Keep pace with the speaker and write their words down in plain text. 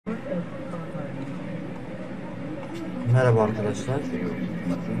Merhaba arkadaşlar.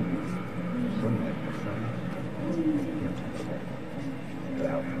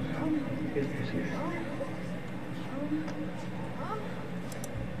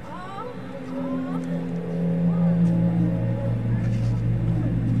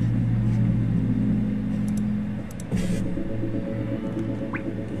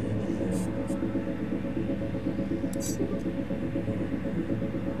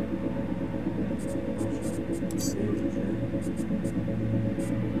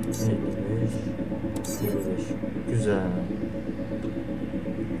 Güzel.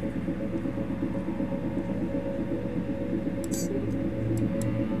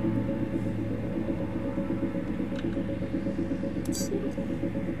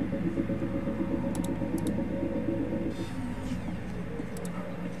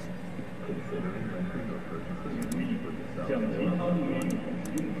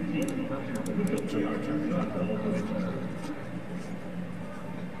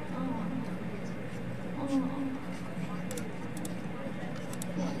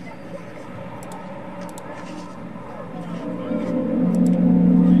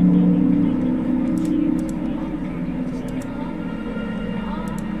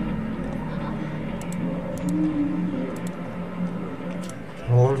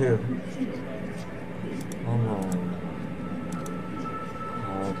 Ne oluyor? Allah Allah.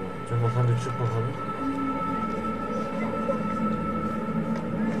 Dur bakalım, çık bakalım.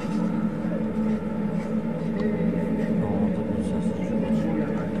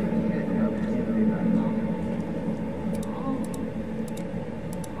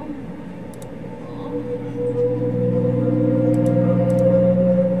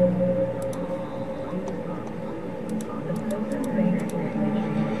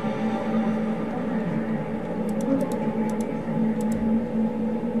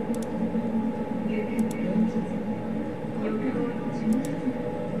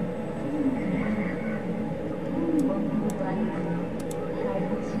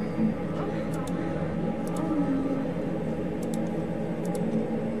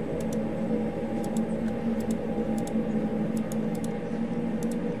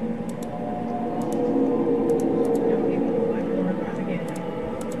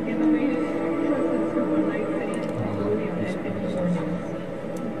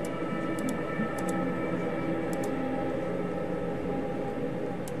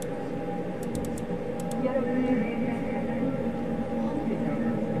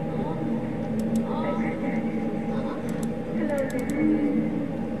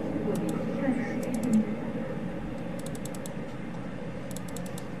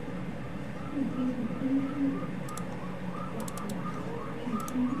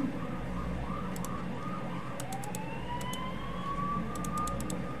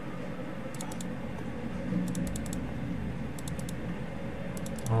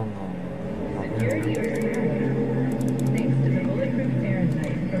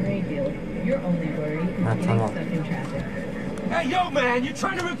 Hey, yo, man, you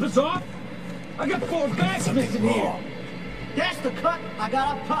trying to rip us off? I got 4 bags missing here. That's the cut I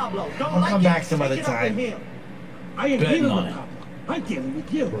got off Pablo. Don't I'll like come it, back some stick other it up time. in him. I ain't Betting dealing on with it. Pablo. I'm dealing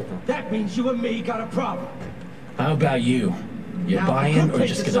with you. That means you and me got a problem. How about you? You Now, I buying could or take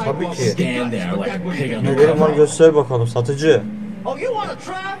just the gonna sidewalk with stand the there guts, like a but that pig on wouldn't the Nelerim var cover? göster bakalım satıcı. Oh, you want to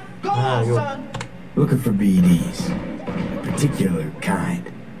try? Go Ah, on, yo. son. Looking for BDs. A particular kind.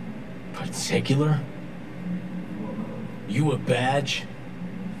 Particular? You a badge?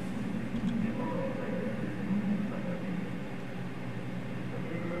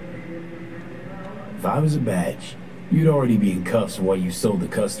 If I was a badge, you'd already be in cuffs while you sold the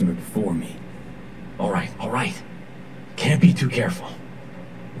customer before me. All right. Can't be too careful.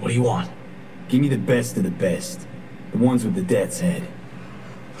 What do you want? Give me the best of the best. The ones with the death's head.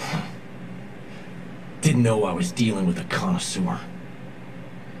 Didn't know I was dealing with a connoisseur.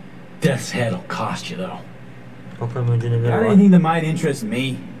 Death's head'll cost you though. Bakalım önce neler Got var. anything that might interest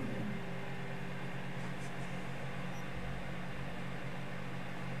me?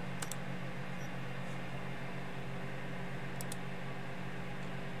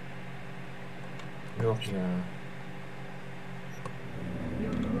 Yok ya.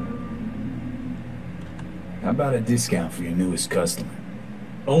 How about a discount for your newest customer?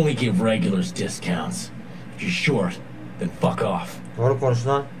 Only give regulars discounts. If you're short, then fuck off. Doğru konuş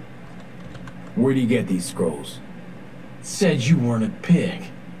lan. Where do you get these scrolls? Said you weren't a pig.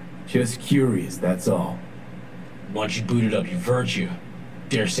 Just curious, that's all. Once you booted up your virtue,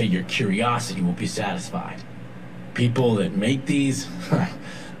 dare say your curiosity will be satisfied. People that make these,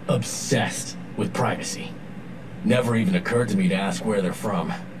 obsessed with privacy. Never even occurred to me to ask where they're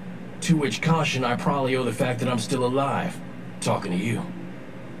from. To which caution I probably owe the fact that I'm still alive. Talking to you.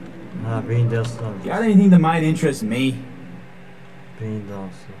 Ha, beyin dansı var. Got anything that might interest me? Beyin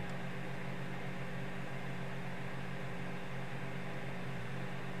dansı.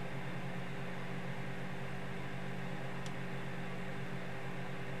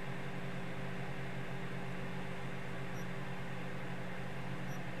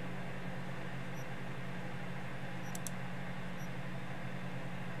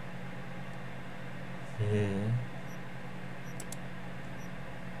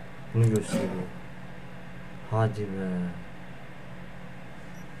 Bunu gösteriyor. Hadi be.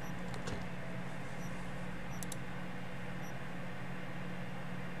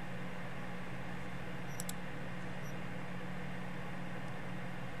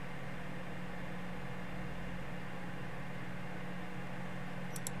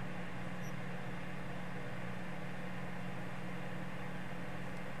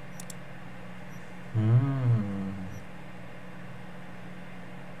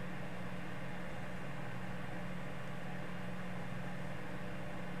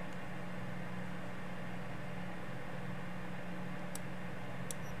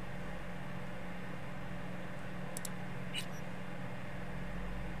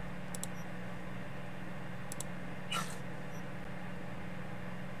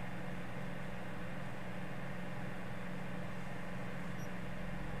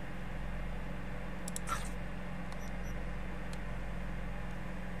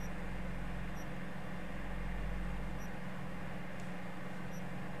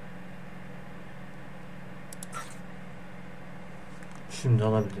 Şimdi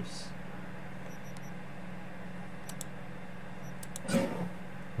alabiliriz.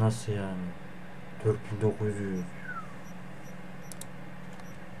 Nasıl yani? 4900.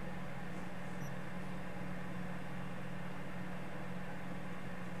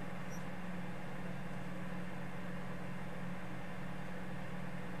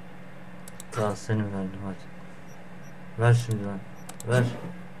 Daha seni verdim hadi. Ver şimdi lan. Ver.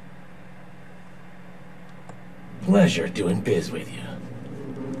 Pleasure doing biz with you.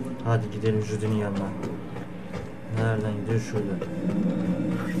 Hadi gidelim Judy'nin yanına. Nereden gidiyor? Şurada.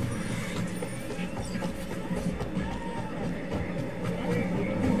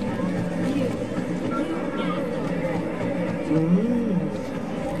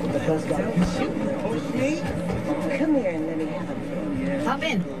 Come here and let me have a Hop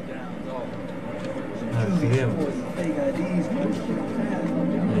in. Ha, şuraya mı?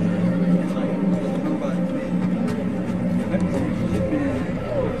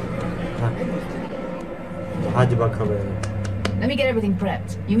 Ha. Hadi bakalım. Let me get everything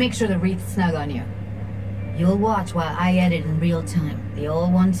prepped. You make sure the wreath's snug on you. You'll watch while I edit in real time. The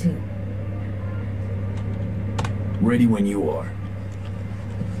old one too. Ready when you are.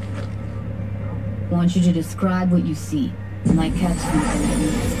 Want you to describe what you see. My cat's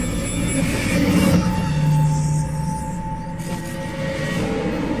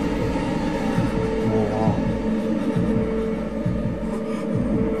Oha.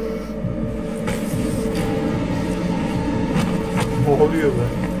 Ne oluyor be?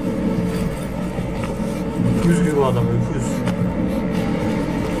 Öküz gibi adam, öküz.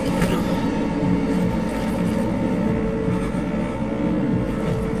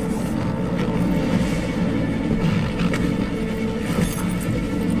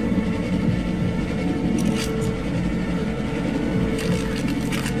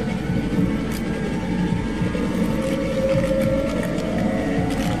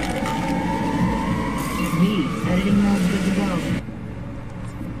 editing mode's good to go.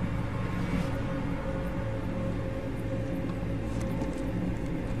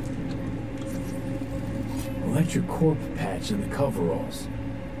 Electric core patch in the coveralls.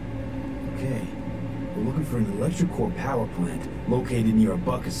 Okay. We're looking for an electric core power plant located near a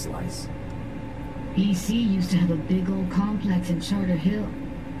bucket slice. EC used to have a big old complex in Charter Hill.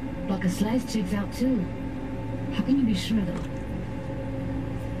 Bucket Slice checks out too. How can you be sure though?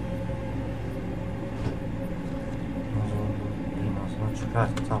 Heh,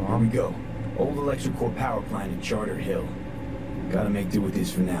 Here tamam. we go. Old electric core power plant in Charter Hill. Gotta make do with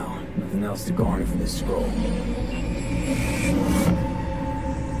this for now. Nothing else to garner from this scroll.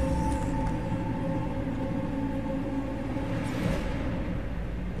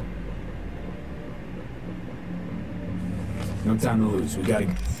 No time to lose. We gotta...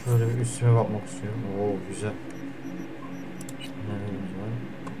 Şöyle bir üstüme bakmak istiyorum. Oo güzel. Nelerimiz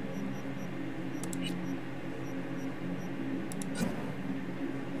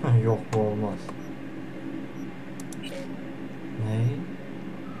var? Yok bu olmaz. Ne?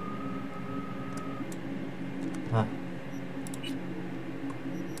 Ha.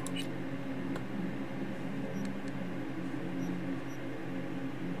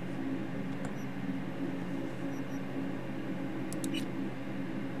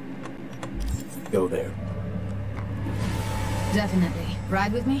 go there. Definitely.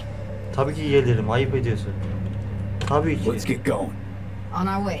 Ride with me? Tabii ki gelirim. Ayıp ediyorsun. Tabii ki. Let's get going. On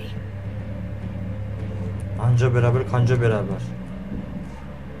our way. Anca beraber kanca beraber.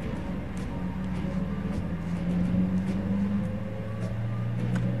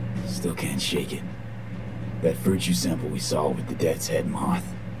 Still can't shake it. That virtue sample we saw with the Death's Head moth.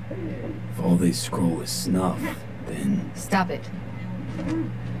 If all they scroll is snuff, then... Stop it.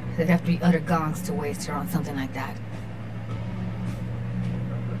 They'd have to be utter gongs to waste her on something like that.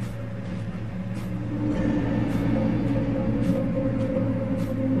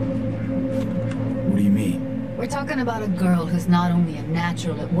 What do you mean? We're talking about a girl who's not only a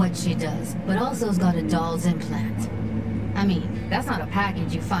natural at what she does, but also has got a doll's implant. I mean, that's not a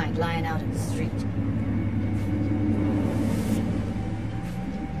package you find lying out in the street.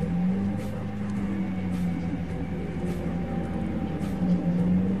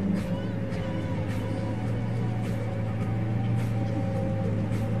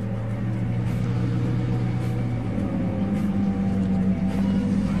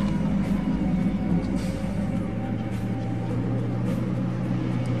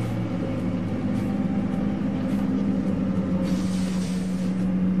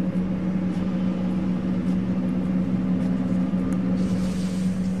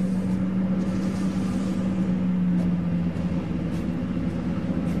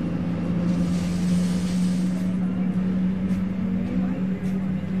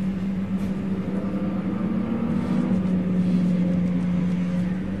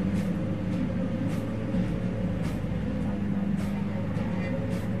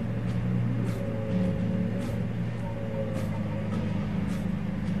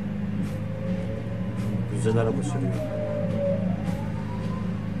 Güzel araba sürüyor.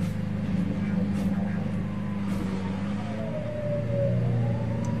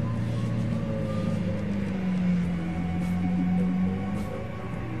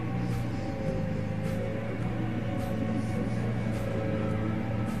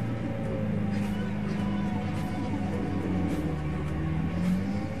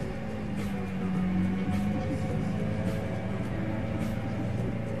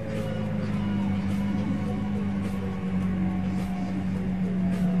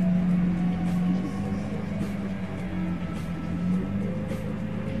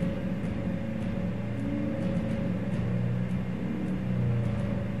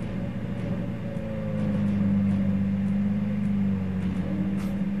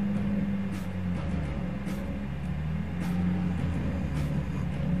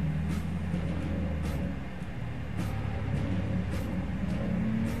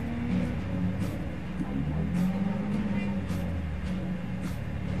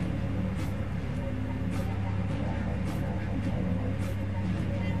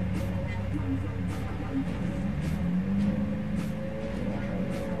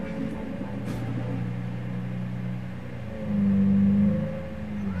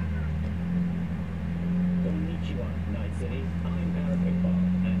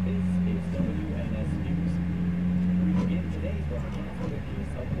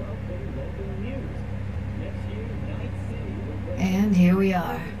 And here we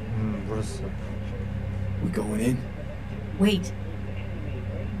are. Burası. We going in? Wait.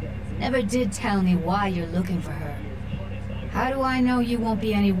 Never did tell me why you're looking for her. How do I know you won't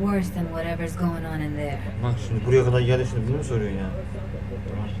be any worse than whatever's going on in there? Bak şimdi buraya kadar geldi, şimdi bunu mu soruyorsun ya?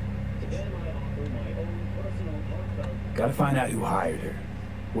 Gotta find out who hired her.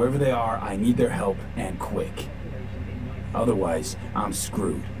 Whoever they are, I need their help, and quick. Otherwise, I'm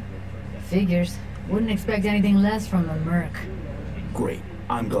screwed. Figures. Wouldn't expect anything less from a merc. Great.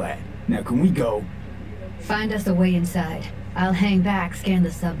 I'm glad. Now can we go? Find us a way inside. I'll hang back, scan the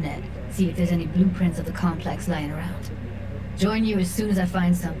subnet, see if there's any blueprints of the complex lying around. Join you as soon as I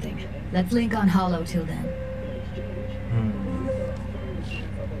find something. Let's link on Hollow till then.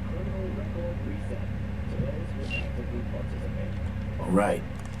 All right.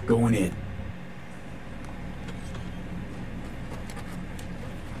 Going in.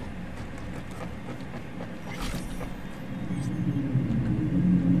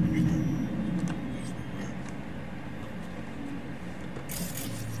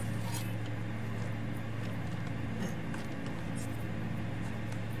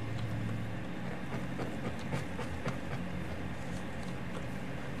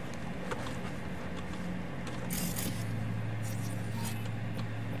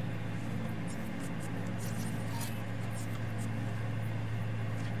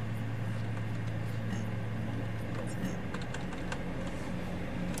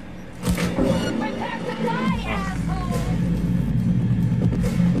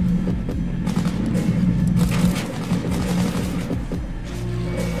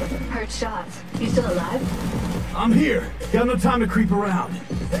 Good shots. You still alive? I'm here. Got no time to creep around.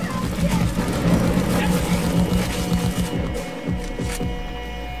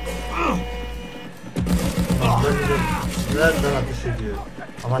 Nereden ateş ediyor?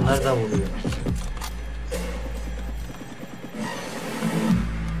 Ama nereden vuruyor?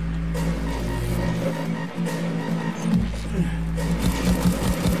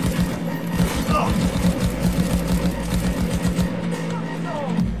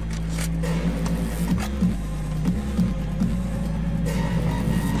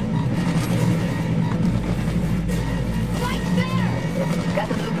 Got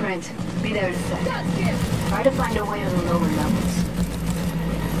the blueprint. Be there in a sec. Try to find a way to the lower levels.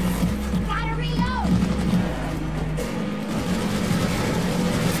 Gotta reload!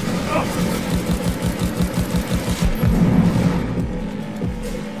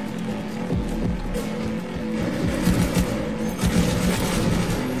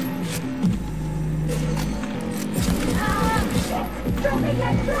 Don't make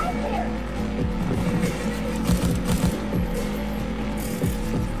that drive here!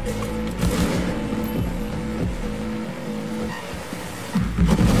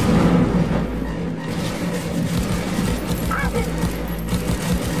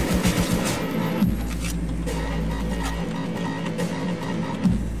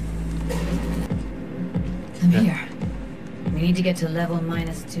 I'm here. We need to get to level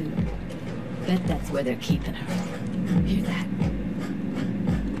 -2. Bet that's where they're keeping her. Hear that?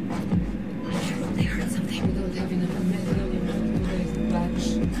 They heard something.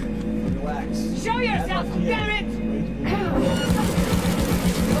 Relax. Show yourself, damn it!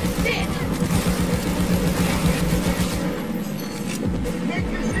 Shit! Make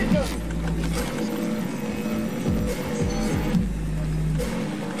decisions.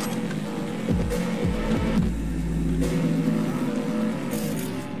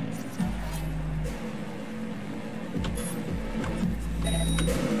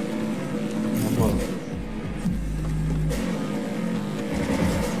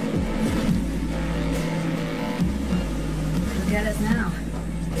 Look at us now.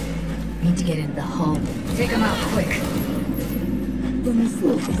 Need to get into the hall. Take them out quick. Let me see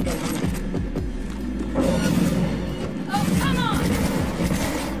if it's going. Oh, come on!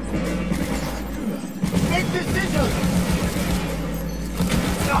 Make decisions.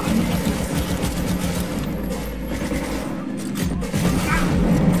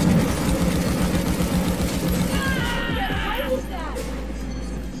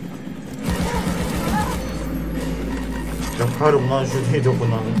 Yakarım lan şu diye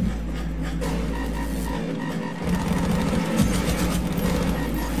dokunanı.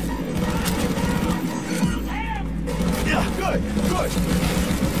 Yeah, good, good.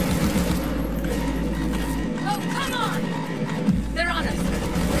 Oh, come on! They're on us!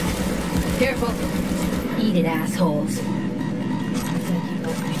 Careful. Eat it, assholes. Thank you,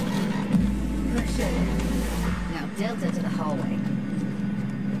 Buckley. Push it. Now Delta to the hallway.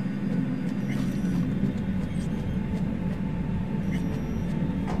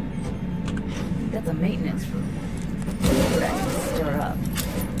 That's a maintenance room. What I can stir up.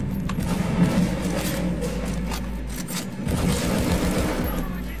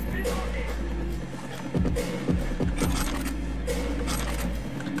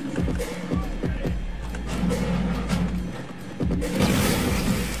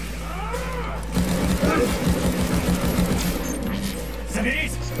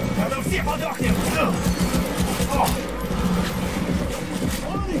 Соберись! Когда все подохнем!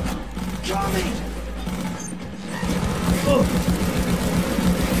 Coming.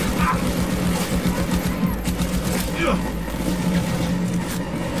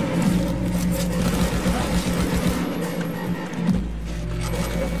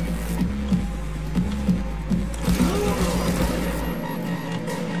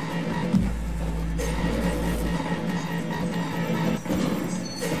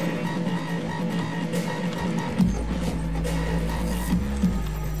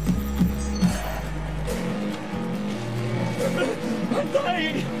 I'm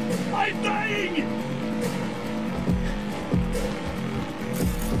dying! I'm dying!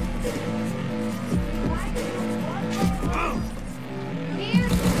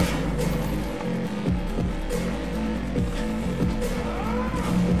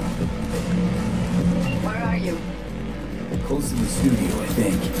 Where are you? Close to the studio, I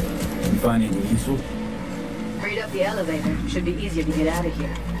think. You find anything useful? Freed up the elevator. Should be easier to get out of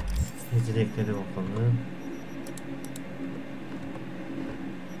here. Yeteneklere bakalım.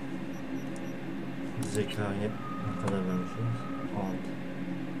 Zekaya ne kadar vermişiz? 6.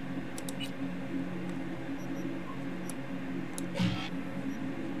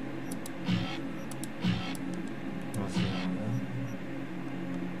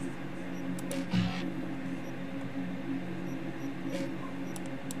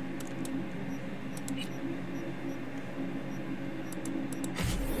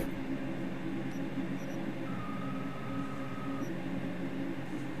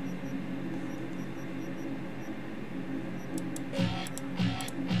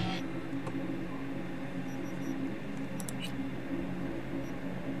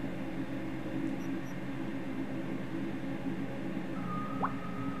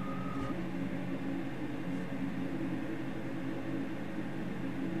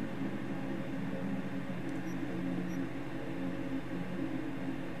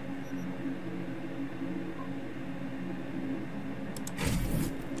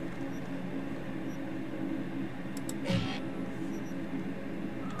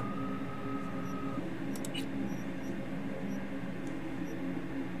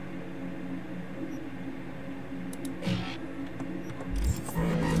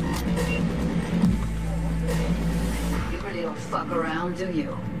 poke around, do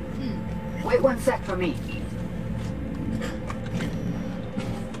you? Wait 1 sec for me.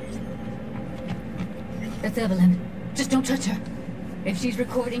 That's Evelyn. Just don't touch her. If she's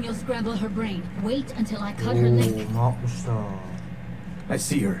recording, you'll scramble her brain. Wait until I cut her link. Ne yapmışlar? I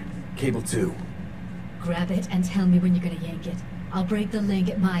see her. Cable 2. Grab it and tell me when you're gonna yank it. I'll break the link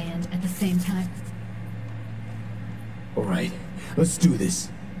at my end at the same time. Alright, let's do this.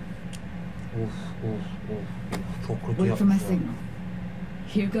 Çok kötü Wait for my yapmışlar. signal.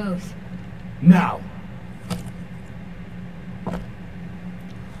 Here goes. Now!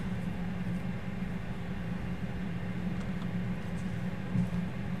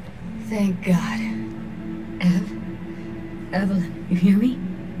 Thank God. Evelyn, you hear me?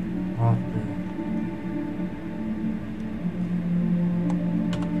 Ah be.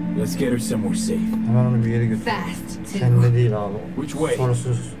 Let's get her somewhere safe. Hemen onu bir yere götür. Fast, too. Kendine değil abi. Which way?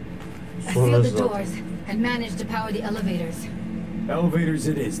 Sonrasız. I Sonra sealed the zaten. doors and managed to power the elevators. Elevators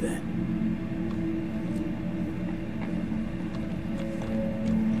it is then.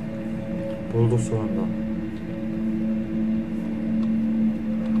 Buldu sonunda.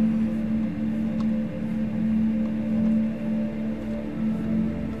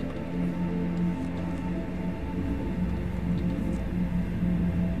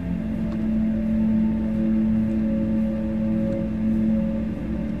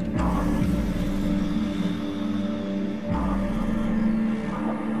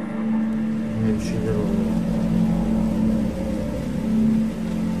 Yine bir şeyler oluyor.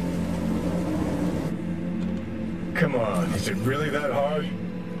 Come on, is it really that hard?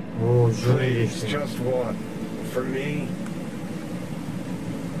 Oo, şöyle Please, geçti. just one. For me?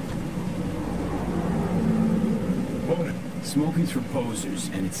 Won't it? Smoking's for posers,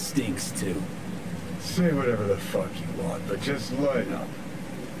 and it stinks too. Say whatever the fuck you want, but just light up.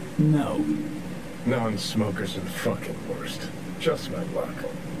 No. Non-smokers are the fucking worst. Just my luck.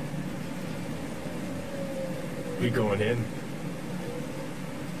 We going in?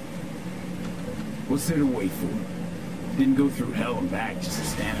 What's there to wait for? Didn't go through hell and back just to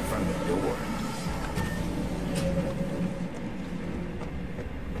stand in front of the door.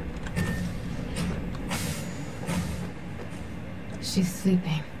 She's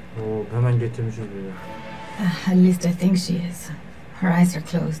sleeping. Oo, hemen getirmişiz böyle. At least I think she is. Her eyes are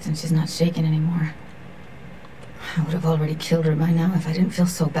closed and she's not shaking anymore. I would have already killed her by now if I didn't feel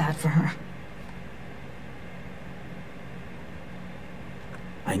so bad for her.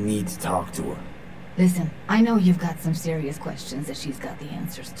 I need to talk to her. Listen, I know you've got some serious questions that she's got the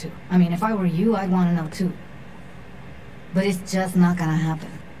answers to. I mean, if I were you, I'd want to know too. But it's just not gonna happen.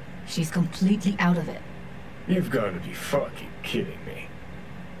 She's completely out of it. You've got to be fucking kidding me.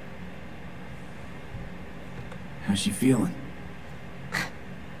 How's she feeling?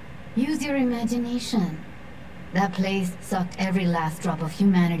 Use your imagination. That place sucked every last drop of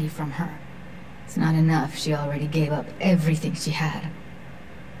humanity from her. It's not enough. She already gave up everything she had.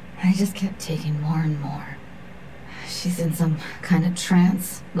 I just kept taking more and more. She's in some kind of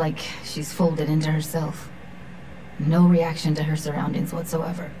trance, like she's folded into herself. No reaction to her surroundings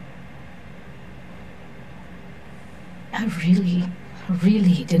whatsoever. I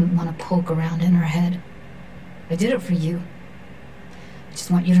really didn't want to poke around in her head. I did it for you. I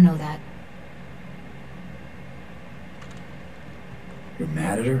just want you to know that. You're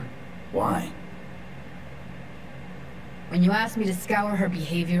mad at her? Why? When you asked me to scour her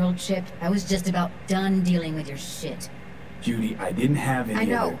behavioral chip, I was just about done dealing with your shit. Judy, I didn't have any I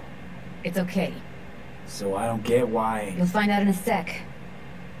know. other... It's okay. So I don't get why... You'll find out in a sec.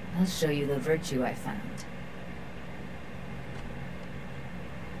 I'll show you the virtue I found.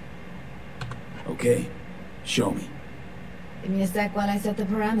 Okay, show me. Give me a sec while I set the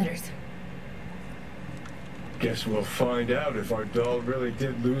parameters. Guess we'll find out if our doll really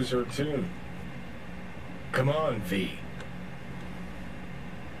did lose her tune. Come on, V.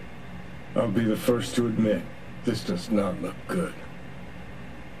 I'll be the first to admit, this does not look good.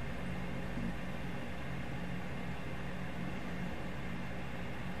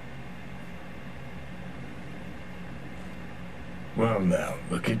 Well now,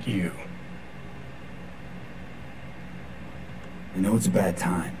 look at you. I know it's a bad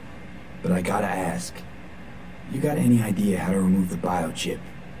time, but I gotta ask. You got any idea how to remove the biochip?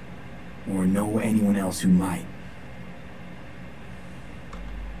 Or know anyone else who might?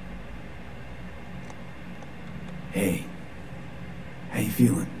 Hey, how you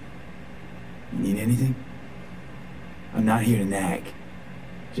feeling? You need anything? I'm not here to nag.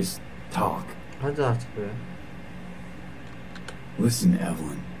 Just talk. Hadi artık be. Listen,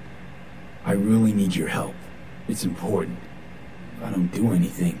 Evelyn. I really need your help. It's important. If I don't do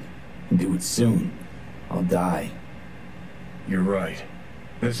anything, and do it soon, I'll die. You're right.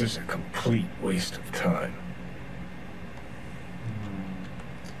 This is a complete waste of time.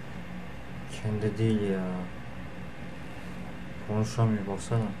 Kendi değil ya. Konuşamıyor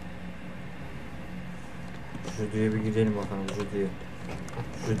baksana. Judy'ye bir gidelim bakalım Judy'ye.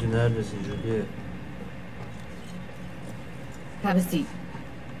 Judy neredesin Judy? Have a seat.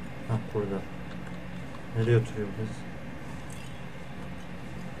 Hah burada. Nereye oturuyor kız?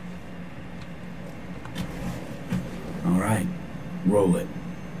 All right, roll it.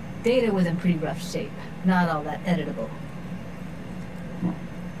 Data was in pretty rough shape. Not all that editable.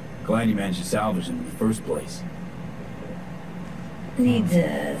 Glad you managed to salvage them in the first place. Needs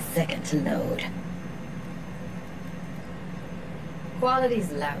a second to load.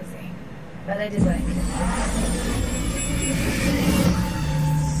 Quality's lousy, but I did what I could.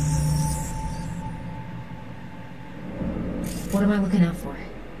 What am I looking out for?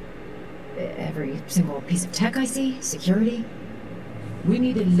 Every single piece of tech I see? Security? We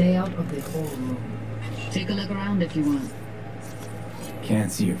need a layout of the whole room. Take a look around if you want.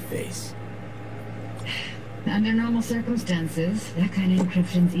 Can't see your face. Under normal circumstances, that kind of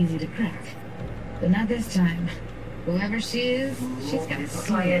encryption's easy to crack. But not this time. Whoever she is, she's got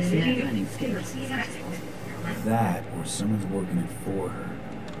serious net running skills. That, or someone's working it for her.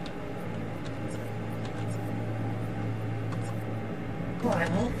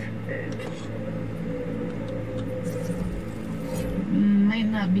 Might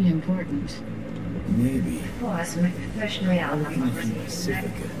not be important. Maybe. Looking from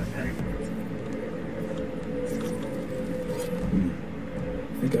Pacifica.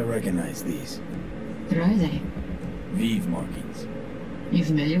 I think I recognize these. What are they? Vive markings. You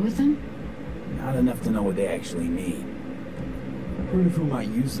familiar with them? Not enough to know what they actually mean. Heard of who might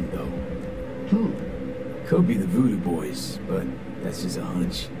use them, though. Who? Could be the Voodoo Boys, but that's just a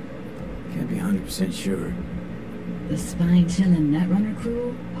hunch. Can't be 100% sure. The spine-chilling Netrunner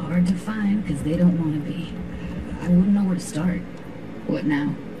crew? Hard to find because they don't want to be. I wouldn't know where to start. What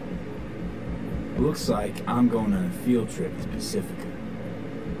now? Looks like I'm going on a field trip to Pacifica.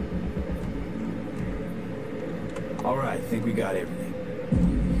 Alright, I think we got everything.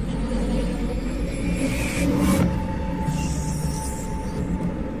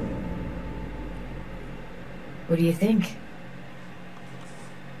 What do you think?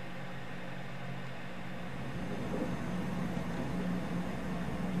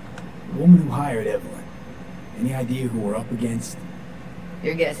 The woman who hired Evelyn. Any idea who we're up against?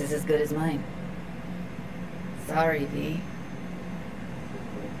 Your guess is as good as mine. Sorry, V.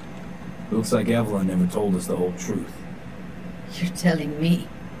 Looks like Evelyn never told us the whole truth. You're telling me.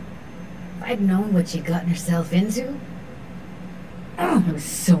 If I'd known what she'd gotten herself into... Oh, I was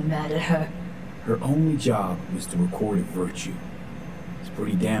so mad at her. Her only job was to record a virtue. It's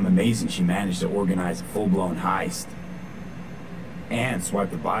pretty damn amazing she managed to organize a full-blown heist. And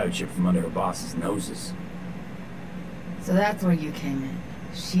swipe the biochip from under her boss's noses. So that's where you came in.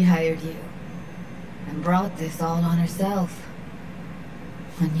 She hired you. And brought this all on herself.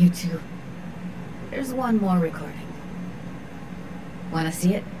 On you two. There's one more recording. Wanna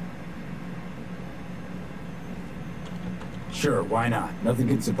see it? Sure, why not? Nothing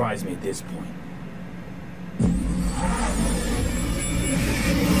can surprise me at this point.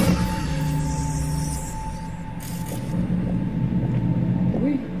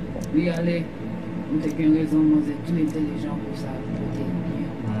 Oui. Oui, allez. Vous t'es qu'une raison, moi, c'est tout intelligent pour ça.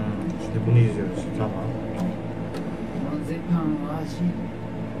 İşte bunu izliyoruz. Tamam. Vous êtes pas enragé.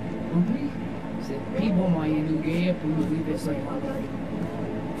 En plus, c'est le plus bon moyen de guérir pour nous vivre seulement.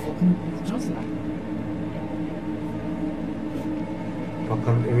 Faut que nous prenions chance là.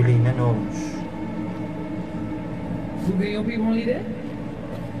 Bakalım Evelyn'e ne olmuş? Vous gagnez plus bon l'idée?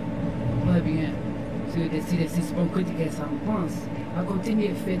 Très bien. Si vous décidez si c'est bon critiquer ça me pense, à continuer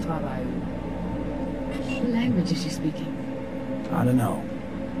de faire travail. What language is she speaking? I don't know.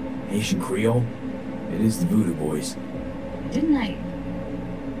 Haitian Creole? It is the Voodoo Boys. Didn't I?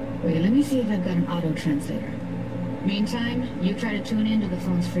 Wait, let me see if I've got an auto-translator. Meantime, you try to tune into the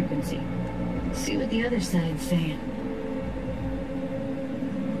phone's frequency. See what the other side's saying.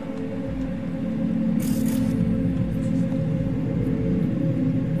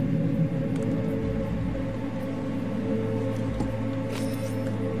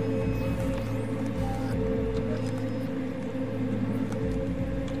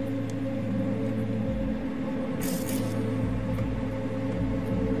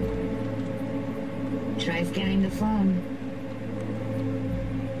 Try scanning the phone.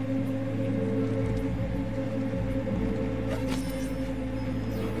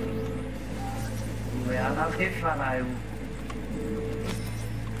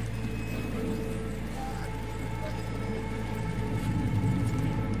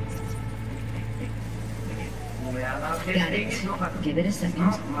 Got it. Give it a second.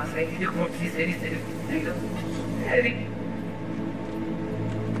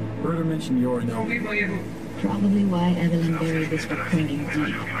 Heard her mention your name. Probably why Evelyn buried this recording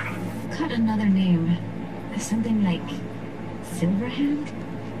deep. Cut another name. Something like Silverhand?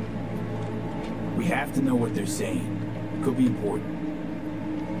 We have to know what they're saying. Could be important.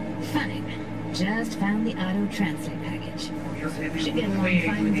 Fine. Just found the auto-translate package. Should get along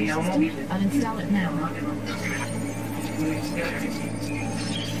fine with your system. I'll install it now.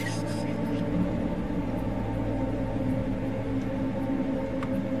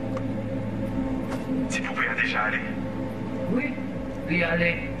 Si vous pouvez déjà aller. Oui, puis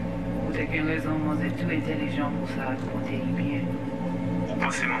allez. Vous avez une raison, moi êtes tout intelligent pour ça, comptez bien. Vous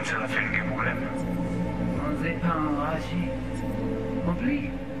pensez que ça a fait un problème? On n'est pas enragé. En plus,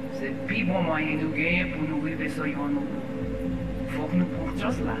 c'est le plus bon moyen de gagner pour nous vivre sur nous. Faut que nous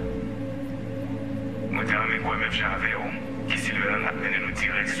portions cela. Moi, je vais vous mettre avec vous, qui s'il veut en appeler nous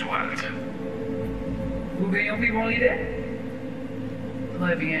direct sur Alt. Vous avez une plus bonne idée?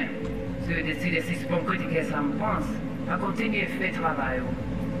 Très bien. Si vous décidez si c'est bon que ça me pense, à continuer à faire travail.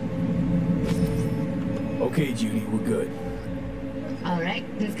 Okay, Judy, we're good. All right,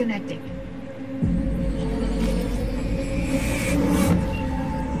 disconnecting.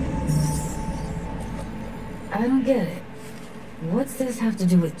 I don't get it. What's this have to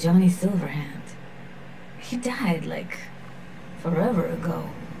do with Johnny Silverhand? He died, like, forever ago.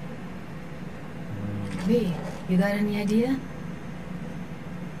 V, you got any idea?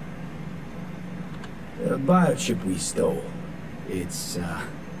 The biochip we stole. It's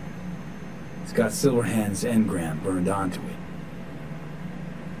got Silverhand's engram burned onto it.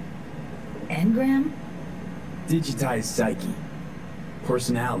 Engram? Digitized psyche.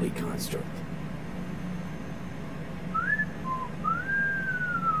 Personality construct.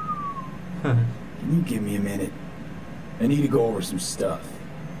 Can you give me a minute? I need to go over some stuff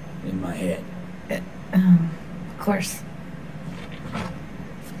in my head. Of course.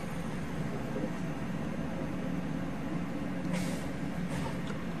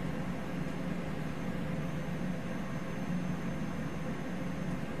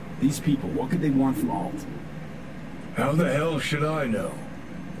 These people, what could they want from Alt? How the hell should I know?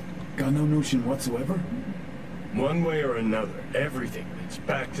 Got no notion whatsoever? One way or another, everything leads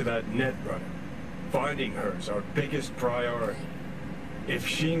back to that netrunner. Finding her is our biggest priority. If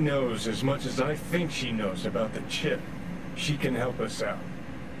she knows as much as I think she knows about the chip, she can help us out.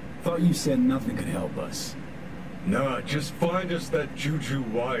 Thought you said nothing could help us. Nah, just find us that Juju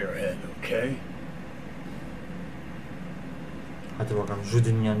wirehead, okay? Hadi bakalım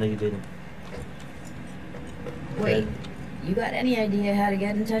Judy'nin yanına gidelim. Wait, you got any idea how to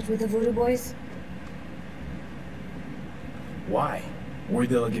get in touch with the Voodoo Boys? Why? Worried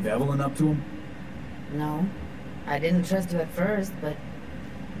they'll give Evelyn up to him? No. I didn't trust you at first, but...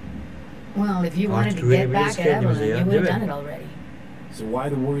 Well, if you wanted to get back at Evelyn, you would have done it already. So why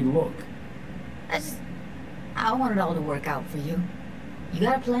the worried look? I want it all to work out for you. You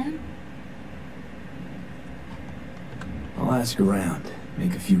got a plan? I'll ask around,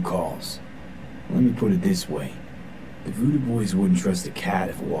 make a few calls. Let me put it this way. The Voodoo Boys wouldn't trust a cat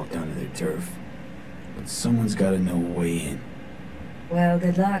if it walked onto their turf. But someone's gotta know a way in. Well,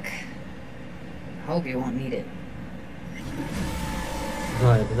 good luck. Hope you won't need it.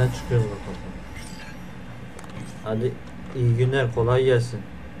 Gayeden çıkıyoruz bakalım. Hadi iyi günler, kolay gelsin.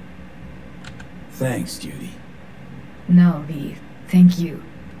 Thanks, Judy. No, V. Thank you.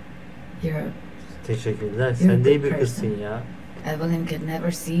 You're Teşekkürler. Sen de iyi bir kızsın ya. Evelyn could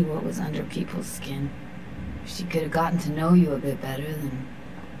never see what was under people's skin. She could have gotten to know you a bit better than...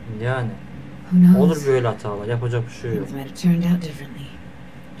 Yani. Who knows? Olur böyle hatalar. Yapacak bir şey yok. Things might have turned out differently.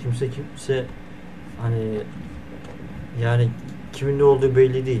 Kimse hani yani kimin ne olduğu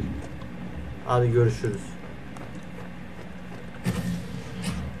belli değil. Hadi görüşürüz.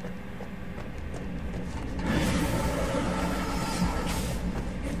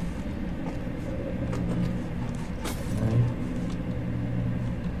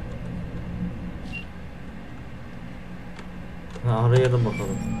 Arayalım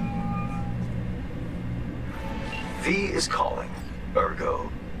bakalım. V is calling. Ergo,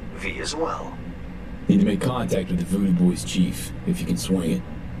 V as well. Need to make contact with the Voodoo Boys chief, if you can swing it.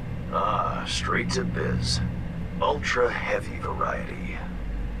 Ah, straight to biz. Ultra heavy variety.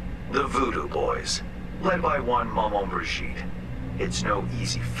 The Voodoo Boys, led by one Maman Brigitte. It's no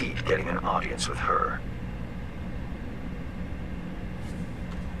easy feat getting an audience with her.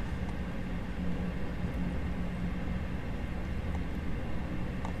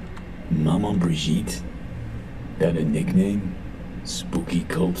 Maman Brigitte? That a nickname? Spooky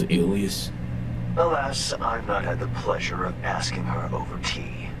cult alias? Alas, I've not had the pleasure of asking her over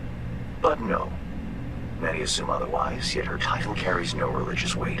tea. But no. Many assume otherwise, yet her title carries no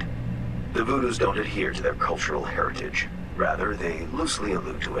religious weight. The Voodoos don't adhere to their cultural heritage. Rather, they loosely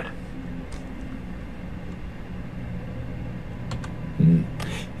allude to it.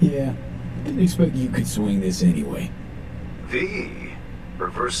 Yeah, didn't expect you could swing this anyway. V?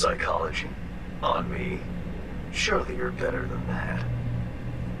 Reverse psychology? On me? Surely you're better than that.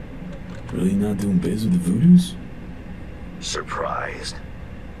 Really not doing biz with the Voodoos? Surprised?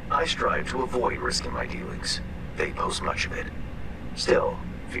 I strive to avoid risking my dealings. They pose much of it. Still,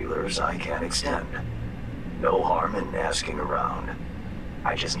 feelers I can extend. No harm in asking around.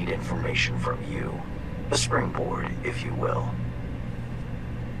 I just need information from you. A springboard, if you will.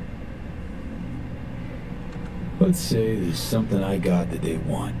 Let's say there's something I got that they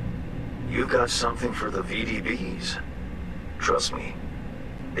want. You got something for the VDBs. Trust me,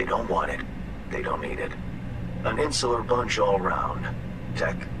 they don't want it. They don't need it. An insular bunch all round.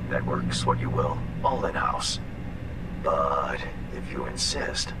 Tech, networks, what you will, all in-house. But if you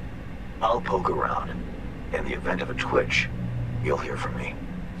insist, I'll poke around. In the event of a twitch, you'll hear from me.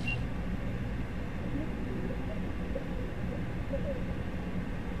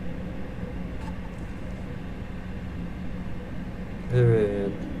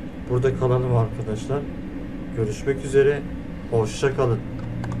 Evet. Burada kalalım arkadaşlar. Görüşmek üzere. Hoşça kalın.